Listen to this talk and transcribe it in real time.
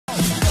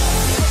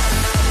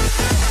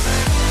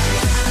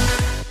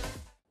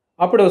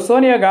అప్పుడు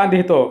సోనియా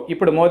గాంధీతో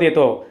ఇప్పుడు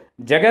మోదీతో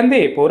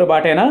జగన్ది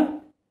పోరుబాటేనా?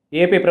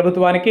 ఏపీ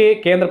ప్రభుత్వానికి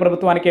కేంద్ర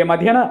ప్రభుత్వానికి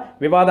మధ్యన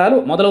వివాదాలు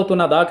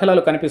మొదలవుతున్న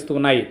దాఖలాలు కనిపిస్తూ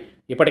ఉన్నాయి.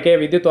 ఇప్పటికే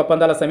విద్యుత్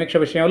ఒప్పందాల సమీక్ష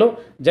విషయంలో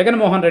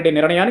జగన్మోహన్ రెడ్డి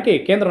నిర్ణయానికి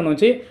కేంద్రం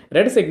నుంచి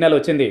రెడ్ సిగ్నల్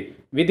వచ్చింది.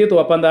 విద్యుత్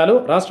ఒప్పందాలు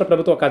రాష్ట్ర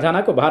ప్రభుత్వ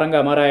ఖజానాకు భారంగా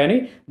మారాయని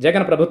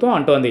జగన్ ప్రభుత్వం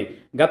అంటోంది.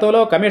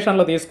 గతంలో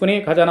కమిషన్లు తీసుకుని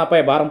ఖజానాపై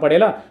భారం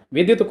పడేలా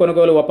విద్యుత్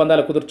కొనుగోలు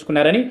ఒప్పందాలు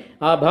కుదుర్చుకున్నారని,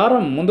 ఆ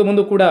భారం ముందు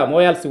ముందు కూడా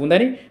మోయాల్సి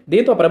ఉందని,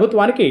 దీంతో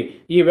ప్రభుత్వానికి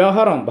ఈ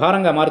వ్యవహారం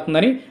భారంగా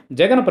మారుతుందని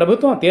జగన్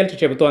ప్రభుత్వం తేల్చి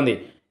చెబుతోంది.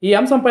 ఈ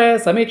అంశంపై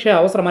సమీక్ష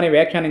అవసరమని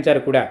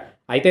వ్యాఖ్యానించారు కూడా.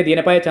 అయితే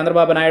దీనిపై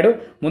చంద్రబాబు నాయుడు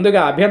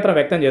ముందుగా అభ్యంతరం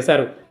వ్యక్తం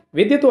చేశారు.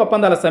 విద్యుత్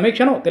ఒప్పందాల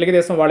సమీక్షను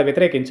తెలుగుదేశం వాళ్ళు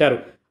వ్యతిరేకించారు.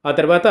 ఆ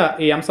తర్వాత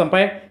ఈ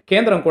అంశంపై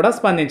కేంద్రం కూడా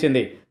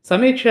స్పందించింది.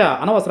 సమీక్ష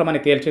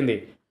అనవసరమని తేల్చింది.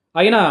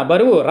 అయినా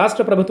బరువు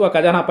రాష్ట్ర ప్రభుత్వ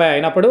ఖజానాపై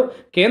అయినప్పుడు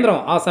కేంద్రం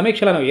ఆ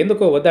సమీక్షలను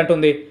ఎందుకు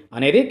వద్దంటుంది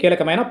అనేది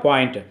కీలకమైన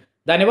పాయింట్.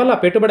 దానివల్ల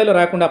పెట్టుబడులు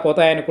రాకుండా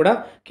పోతాయని కూడా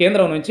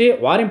కేంద్రం నుంచి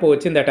వారింపు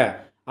వచ్చిందట.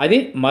 అది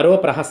మరో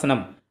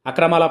ప్రహసనం.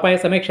 అక్రమాలపై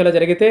సమీక్షలు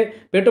జరిగితే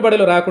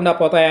పెట్టుబడులు రాకుండా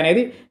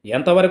పోతాయనేది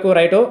ఎంతవరకు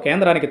రైటో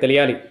కేంద్రానికి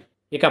తెలియాలి.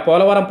 ఇక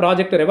పోలవరం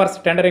ప్రాజెక్టు రివర్స్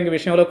టెండరింగ్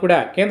విషయంలో కూడా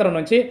కేంద్రం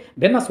నుంచి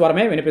భిన్న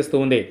స్వరమే వినిపిస్తూ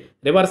ఉంది.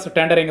 రివర్స్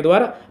టెండరింగ్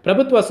ద్వారా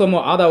ప్రభుత్వ సొమ్ము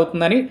ఆదా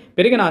అవుతుందని,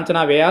 పెరిగిన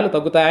అంచనా వ్యయాలు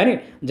తగ్గుతాయని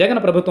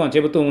జగన్ ప్రభుత్వం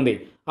చెబుతూ ఉంది.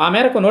 ఆ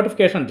మేరకు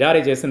నోటిఫికేషన్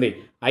జారీ చేసింది.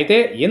 అయితే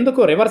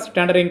ఎందుకు రివర్స్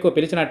టెండరింగ్కు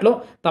పిలిచినట్లు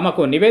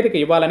తమకు నివేదిక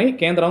ఇవ్వాలని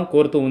కేంద్రం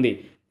కోరుతూ ఉంది.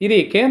 ఇది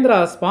కేంద్ర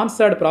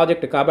స్పాన్సర్డ్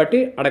ప్రాజెక్టు కాబట్టి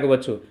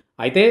అడగవచ్చు.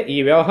 అయితే ఈ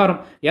వ్యవహారం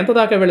ఎంత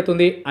దాకా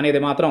వెళుతుంది అనేది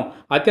మాత్రం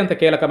అత్యంత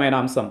కీలకమైన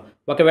అంశం.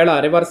 ఒకవేళ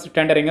రివర్స్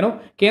టెండరింగ్ను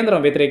కేంద్రం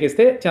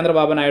వ్యతిరేకిస్తే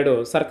చంద్రబాబు నాయుడు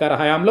సర్కార్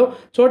హయాంలో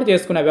చోటు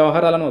చేసుకున్న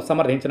వ్యవహారాలను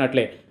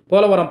సమర్థించినట్లే.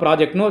 పోలవరం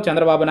ప్రాజెక్టును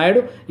చంద్రబాబు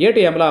నాయుడు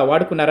ఏటీఎంలా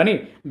వాడుకున్నారని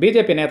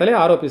బీజేపీ నేతలే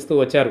ఆరోపిస్తూ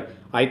వచ్చారు.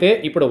 అయితే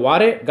ఇప్పుడు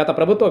వారే గత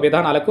ప్రభుత్వ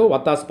విధానాలకు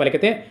వత్తాసు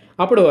పలికితే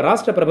అప్పుడు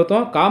రాష్ట్ర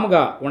ప్రభుత్వం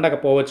కాముగా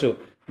ఉండకపోవచ్చు.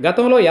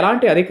 గతంలో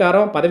ఎలాంటి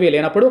అధికారం పదవి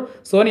లేనప్పుడు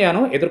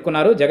సోనియాను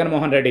ఎదుర్కొన్నారు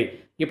జగన్మోహన్ రెడ్డి.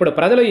 ఇప్పుడు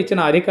ప్రజలు ఇచ్చిన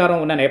అధికారం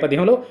ఉన్న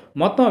నేపథ్యంలో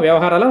మొత్తం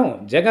వ్యవహారాలను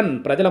జగన్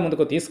ప్రజల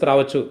ముందుకు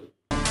తీసుకురావచ్చు.